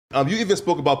You even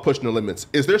spoke about pushing the limits.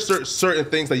 Is there certain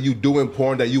things that you do in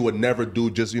porn that you would never do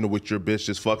just, with your bitch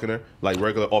just fucking her? Like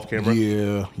regular off camera?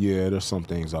 Yeah, there's some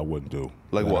things I wouldn't do.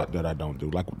 Like what? That I don't do.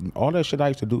 Like all that shit I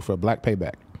used to do for Black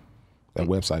Payback. That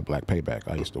website, Black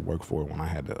Payback, I used to work for when I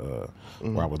had the,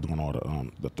 where I was doing all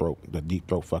the deep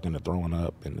throat fucking, the throwing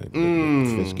up, and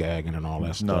the fist gagging and all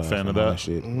that stuff. Not a fan of that?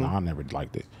 Shit. No, I never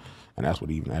liked it. And that's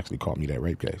what even actually caught me that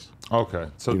rape case. Okay.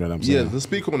 So, you know what I'm saying? Yeah, let's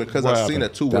speak on it because I've seen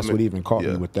that too. That's what even caught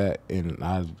me with that. And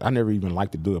I never even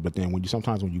liked to do it. But then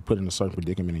sometimes when you put in a certain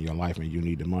predicament in your life and you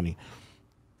need the money,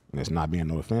 and it's not being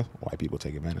no offense, white people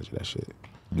take advantage of that shit.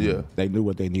 Yeah. They knew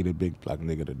what they needed big black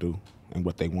nigga to do and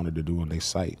what they wanted to do on their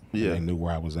site. Yeah. They knew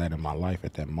where I was at in my life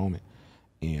at that moment,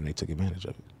 and they took advantage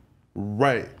of it.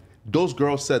 Right. Those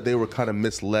girls said they were kind of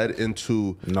misled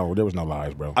into... No, there was no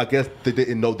lies, bro. I guess they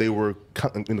didn't know they were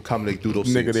coming through those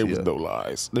Nigga, scenes. there was no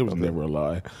lies. There was never a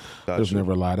lie. There was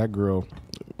never a lie. That girl,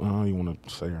 I don't even want to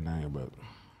say her name, but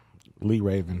Leigh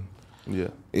Raven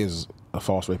is a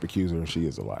false rape accuser, and she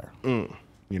is a liar.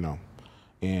 You know?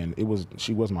 And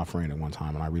she was my friend at one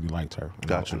time, and I really liked her.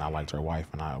 And I liked her wife,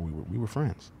 and we were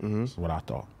friends. That's what I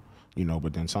thought. You know,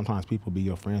 but then sometimes people be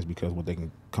your friends because what they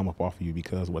can come up off of you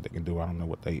because what they can do. I don't know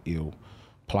what they ill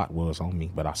plot was on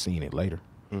me, but I seen it later.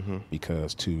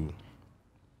 Because to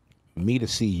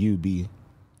see you be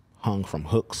hung from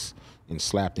hooks and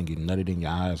slapped and get nutted in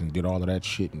your eyes and did all of that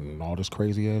shit and all this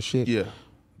crazy ass shit. Yeah.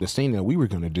 The scene that we were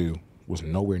gonna do was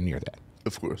nowhere near that.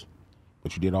 Of course.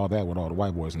 But you did all that with all the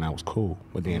white boys, and that was cool.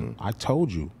 But then I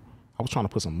told you, I was trying to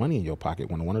put some money in your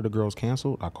pocket. When one of the girls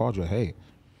canceled, I called you, hey,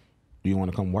 do you want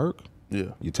to come work?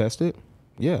 Yeah. You tested?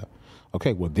 Yeah.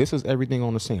 Okay, well, this is everything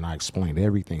on the scene. I explained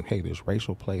everything. Hey, there's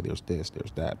racial play, there's this,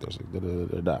 there's that, there's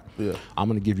da-da-da-da-da. Yeah. I'm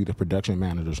going to give you the production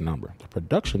manager's number. The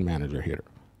production manager hit her,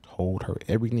 told her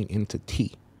everything into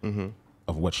T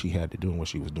of what she had to do and what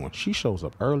she was doing. She shows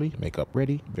up early, makeup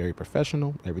ready, very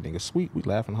professional. Everything is sweet. We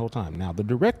laughing the whole time. Now, the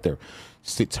director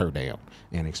sits her down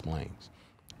and explains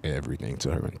everything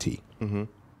to her in T.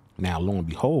 Now, lo and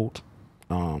behold,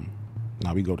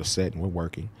 now we go to set and we're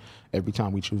working. Every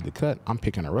time we choose to cut, I'm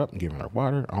picking her up and giving her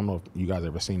water. I don't know if you guys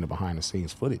ever seen the behind the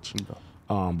scenes footage,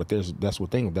 but that's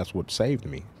what saved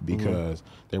me because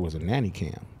there was a nanny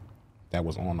cam that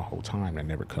was on the whole time that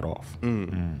never cut off.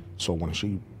 So when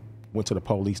she went to the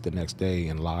police the next day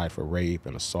and lied for rape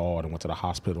and assault and went to the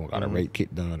hospital and got a rape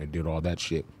kit done and did all that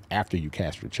shit after you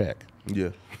cashed your check.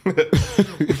 Yeah.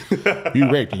 You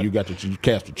raped and you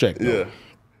cashed your check. Though. Yeah.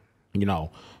 You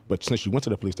know, but since you went to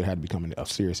the police, there had to become a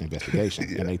serious investigation,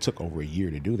 and they took over a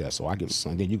year to do that. So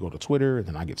then you go to Twitter, and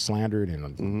then I get slandered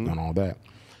and all that.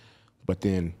 But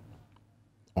then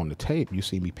on the tape, you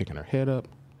see me picking her head up.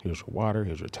 Here's your water.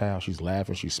 Here's your towel. She's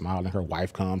laughing. She's smiling. Her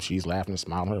wife comes. She's laughing and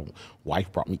smiling. Her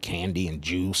wife brought me candy and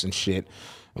juice and shit,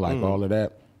 like all of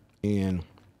that. And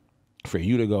for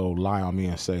you to go lie on me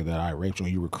and say that I raped you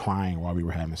and you were crying while we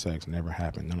were having sex, never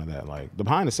happened. None of that. Like, the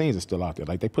behind the scenes is still out there.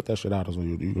 Like, they put that shit out so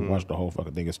you can watch the whole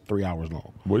fucking thing. It's 3 hours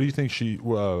long. What do you think she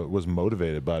was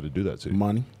motivated by to do that to you?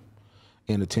 Money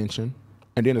and attention.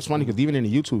 And then it's funny because even in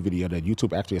the YouTube video that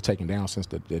YouTube actually has taken down since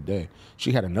that day,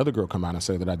 she had another girl come out and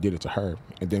say that I did it to her,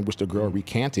 and then which the girl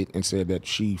recanted and said that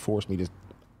she forced me to,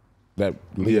 that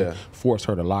Leah forced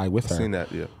her to lie with her. I've seen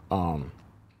that, yeah.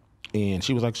 And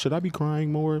she was like, should I be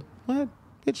crying more? What?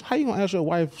 Bitch, how you gonna ask your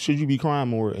wife, should you be crying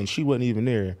more? And she wasn't even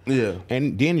there. Yeah.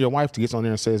 And then your wife gets on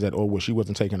there and says that, oh, well, she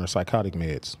wasn't taking her psychotic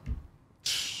meds.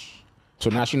 So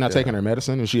now she's not taking her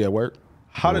medicine and she at work?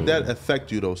 How did that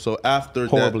affect you, though? So after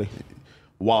horribly.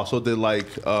 Wow, so did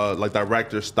like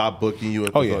directors stop booking you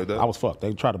and things like that? I was fucked.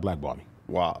 They tried to blackball me.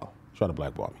 Wow. Tried to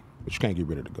blackball me. But you can't get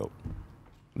rid of the GOAT.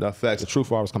 That facts. The truth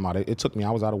will always come out. It took me,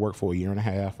 I was out of work for a year and a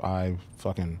half. I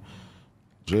fucking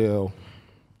jail,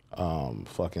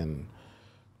 fucking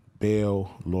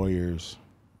bail, lawyers,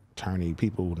 attorney,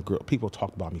 people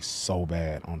talked about me so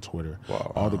bad on Twitter.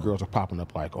 Wow. All the girls are popping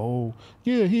up like, oh,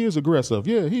 yeah, he is aggressive.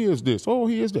 Yeah, he is this. Oh,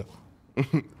 he is that.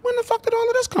 When the fuck did all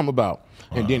of this come about?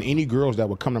 And then any girls that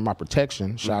would come to my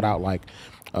protection, shout out like,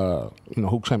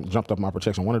 who jumped up my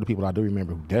protection. One of the people I do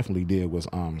remember who definitely did was,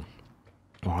 I'm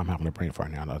having a brain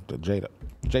fart now.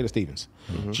 Jada Stevens.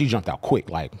 She jumped out quick.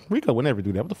 Like, Rico would never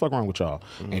do that. What the fuck wrong with y'all?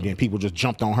 And then people just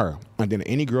jumped on her. And then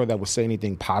any girl that would say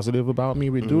anything positive about me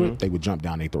would do it, they would jump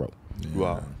down their throat.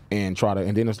 Wow. And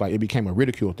and then it's like, it became a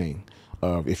ridicule thing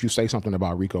of if you say something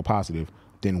about Rico positive,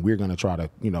 then we're gonna try to,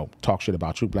 talk shit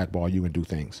about you, blackball you, and do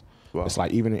things. Wow. It's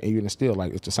like even still,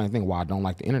 like it's the same thing. Why I don't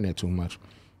like the internet too much.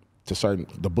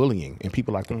 The bullying, and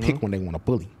people like to pick when they want to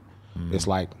bully. It's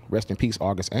like, rest in peace,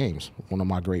 August Ames, one of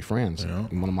my great friends,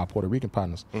 and one of my Puerto Rican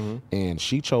partners, and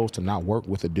she chose to not work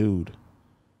with a dude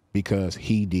because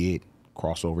he did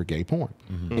crossover gay porn.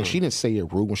 And she didn't say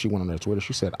it rude when she went on her Twitter.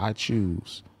 She said, I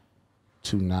choose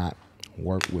to not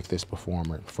work with this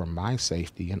performer for my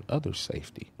safety and others'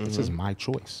 safety. This is my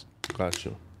choice.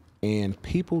 Gotcha. And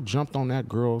people jumped on that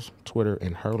girl's Twitter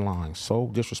and her line,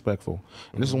 so disrespectful.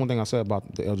 And this is one thing I said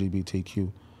about the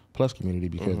LGBTQ plus community,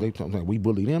 because they like, we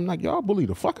bully them. Like, y'all bully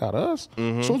the fuck out of us.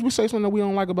 As soon as we say something that we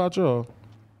don't like about y'all,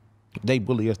 they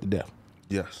bully us to death.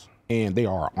 Yes. And they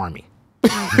are an army.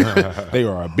 They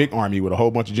are a big army with a whole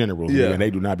bunch of generals, and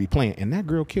they do not be playing. And that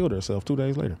girl killed herself 2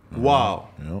 days later. Wow.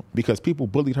 Because people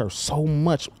bullied her so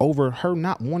much over her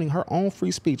not wanting her own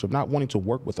free speech, of not wanting to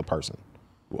work with a person.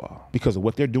 Wow. Because of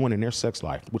what they're doing in their sex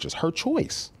life, which is her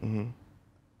choice.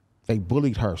 They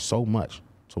bullied her so much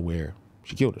to where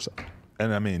she killed herself.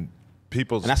 And I mean,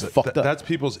 people's that's fucked up. That's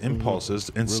people's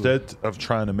impulses. Instead of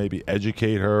trying to maybe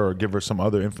educate her or give her some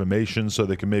other information so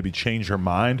they can maybe change her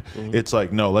mind, it's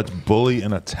like, no, let's bully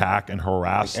and attack and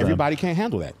harass them. Everybody can't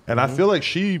handle that. And I feel like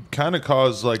she kind of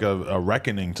caused like a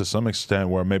reckoning to some extent,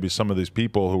 where maybe some of these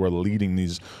people who are leading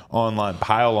these online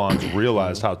pile-ons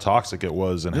realized how toxic it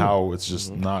was and how it's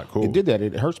just not cool. It did that.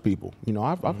 It hurts people. You know,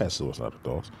 I've had suicidal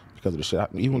thoughts because of the shit.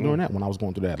 Even during that, when I was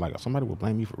going through that, like, somebody would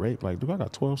blame me for rape. Like, dude, I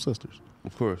got 12 sisters.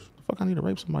 Of course. The fuck I need to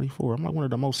rape somebody for? I'm like one of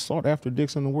the most sought after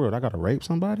dicks in the world. I got to rape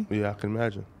somebody? Yeah, I can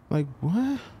imagine. Like,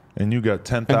 what? And you got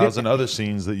 10,000 other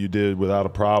scenes that you did without a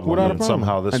problem. And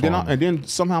somehow this one. And then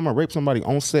somehow I'm going to rape somebody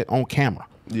on set, on camera.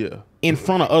 Yeah. In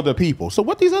front of other people. So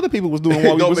what these other people was doing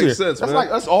while we was here? Sense, that's man.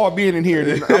 like us all being in here,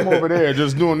 and I'm over there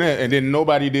just doing that, and then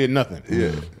nobody did nothing.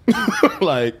 Yeah.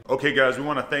 Like. Okay, guys, we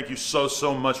want to thank you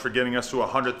so much for getting us to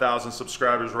 100,000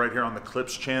 subscribers right here on the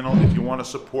Clips channel. If you want to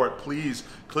support, please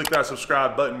click that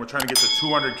subscribe button. We're trying to get to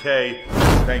 200K.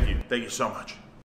 Thank you. Thank you so much.